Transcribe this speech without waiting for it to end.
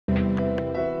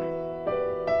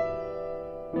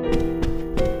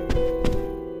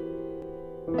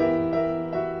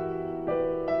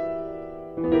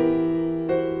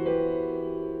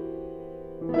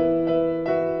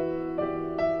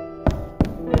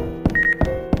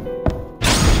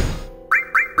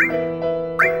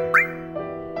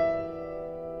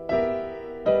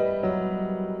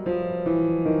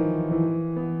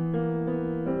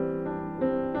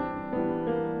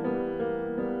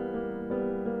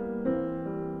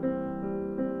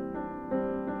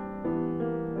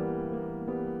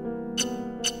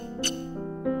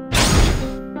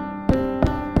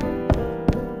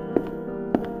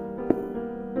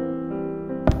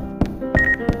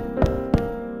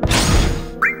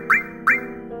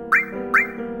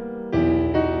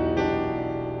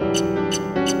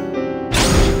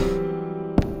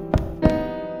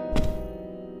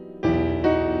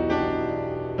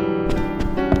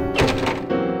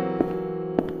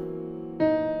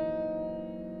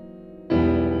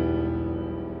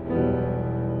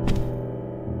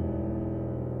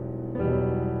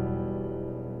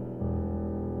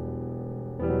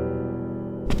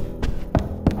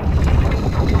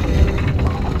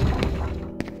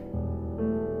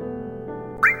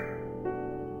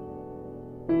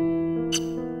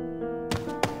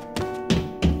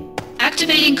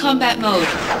Activating combat mode.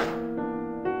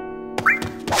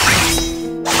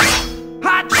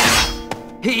 Hot!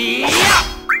 Hiya!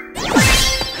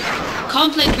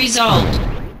 Conflict resolved.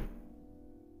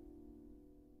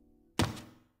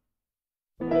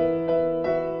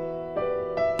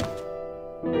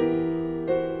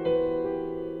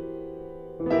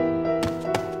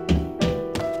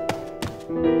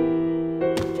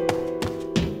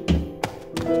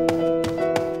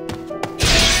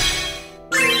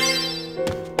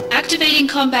 Activating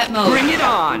combat mode. Bring it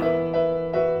on!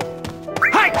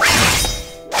 Hi!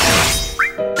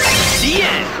 The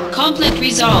end! Conflict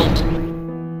resolved.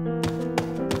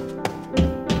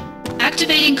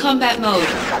 Activating combat mode.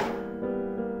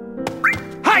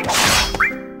 Hi!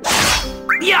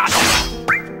 Yeah!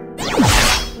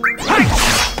 Hi!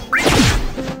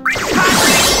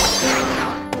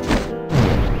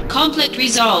 Conflict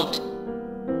resolved.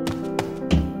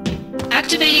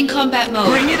 Activating combat mode.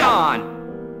 Bring it on!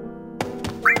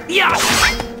 Yeah!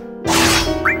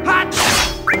 Hot!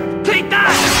 Take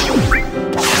that!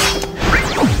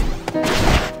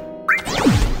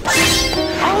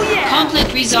 Oh yeah!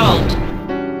 Conflict resolved.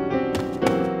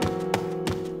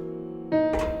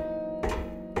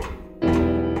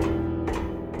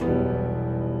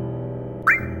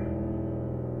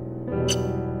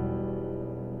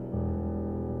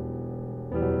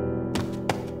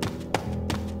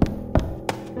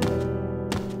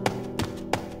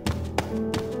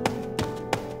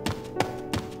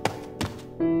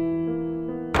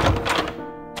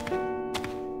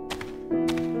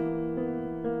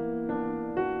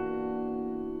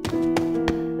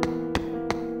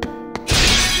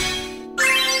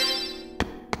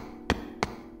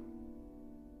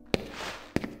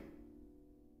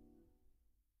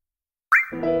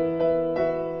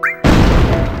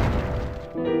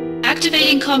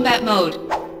 Activating combat mode.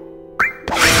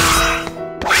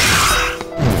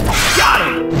 Got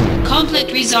him!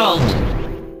 Conflict resolved.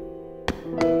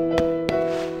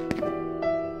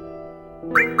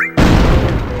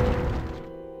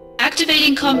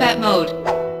 Activating combat mode.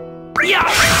 Yeah!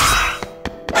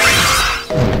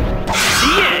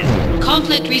 The end!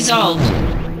 Conflict resolved.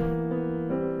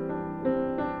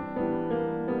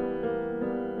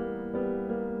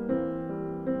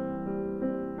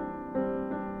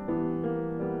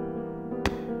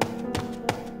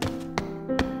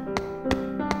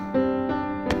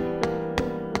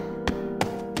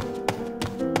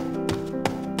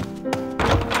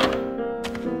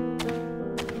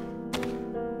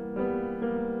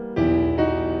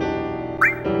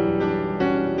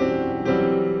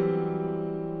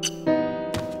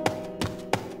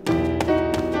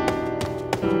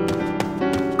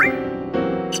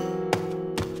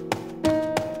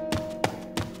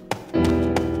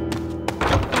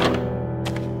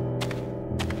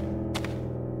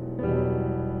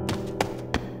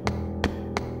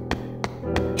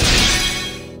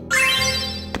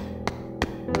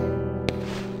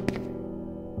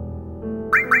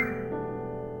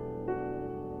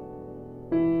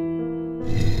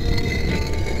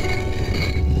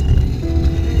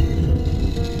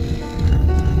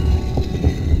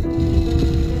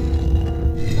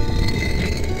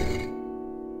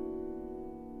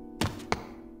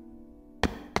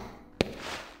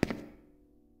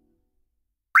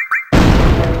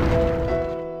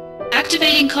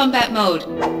 Activating combat mode.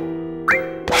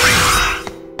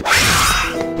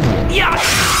 Yeah!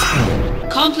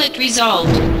 Conflict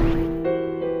resolved.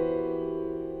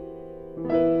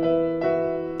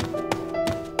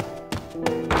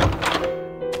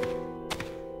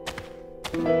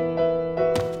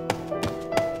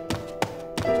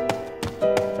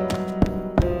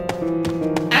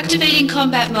 Activating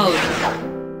combat mode.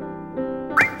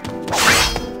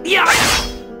 Yeah!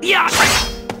 Yeah!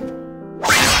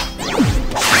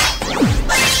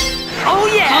 Oh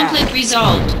yeah! Conflict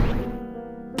resolved.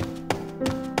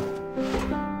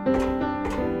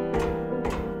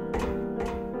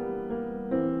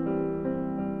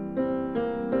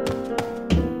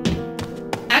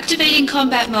 Activating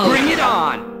combat mode. Bring it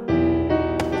on!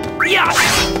 Yeah!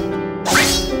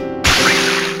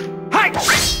 Hi!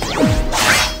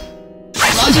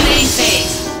 Modulating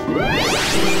phase.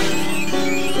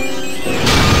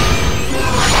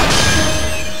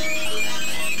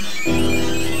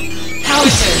 Power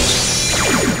surge.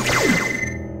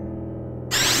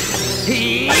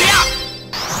 Yeah!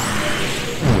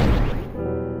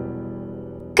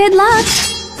 Good luck!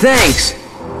 Thanks!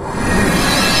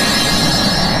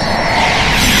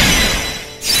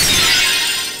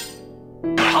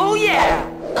 Oh yeah!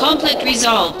 Conflict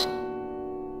resolved.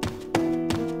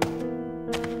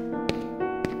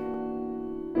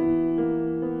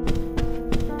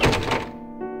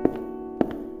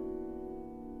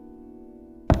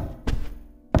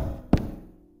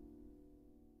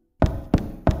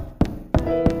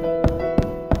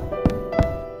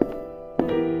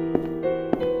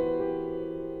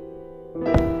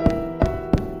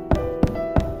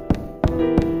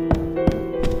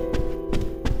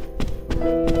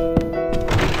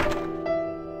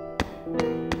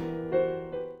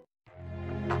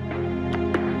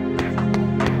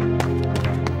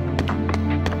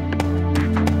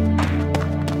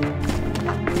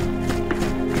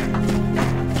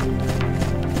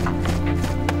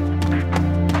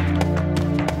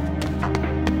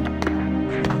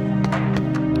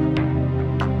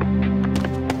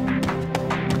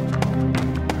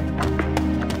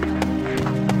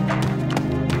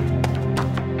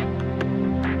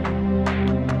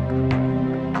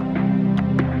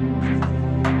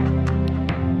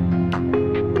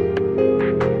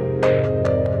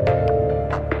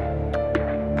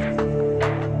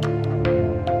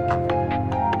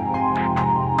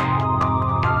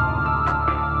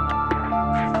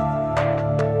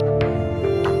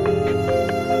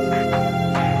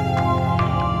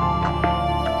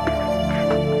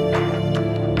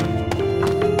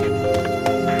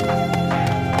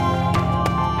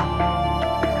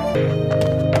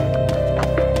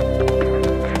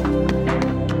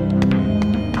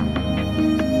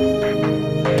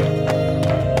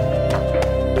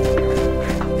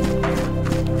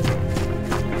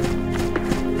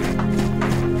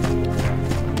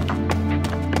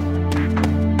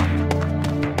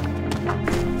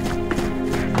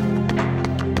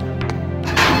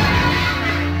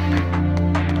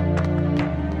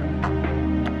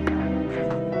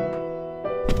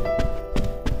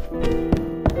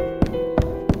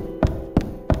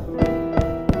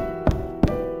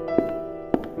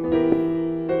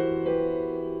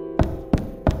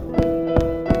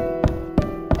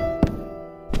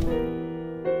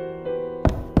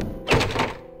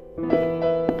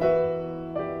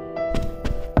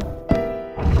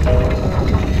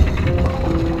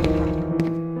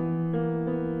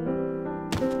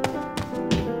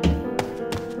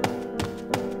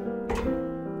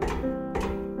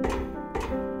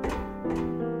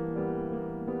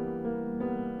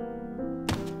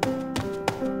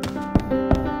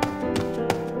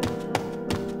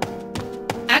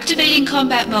 Activating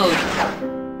combat mode.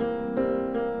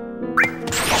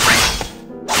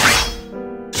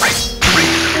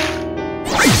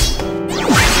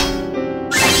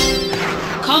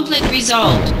 Conflict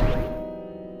resolved.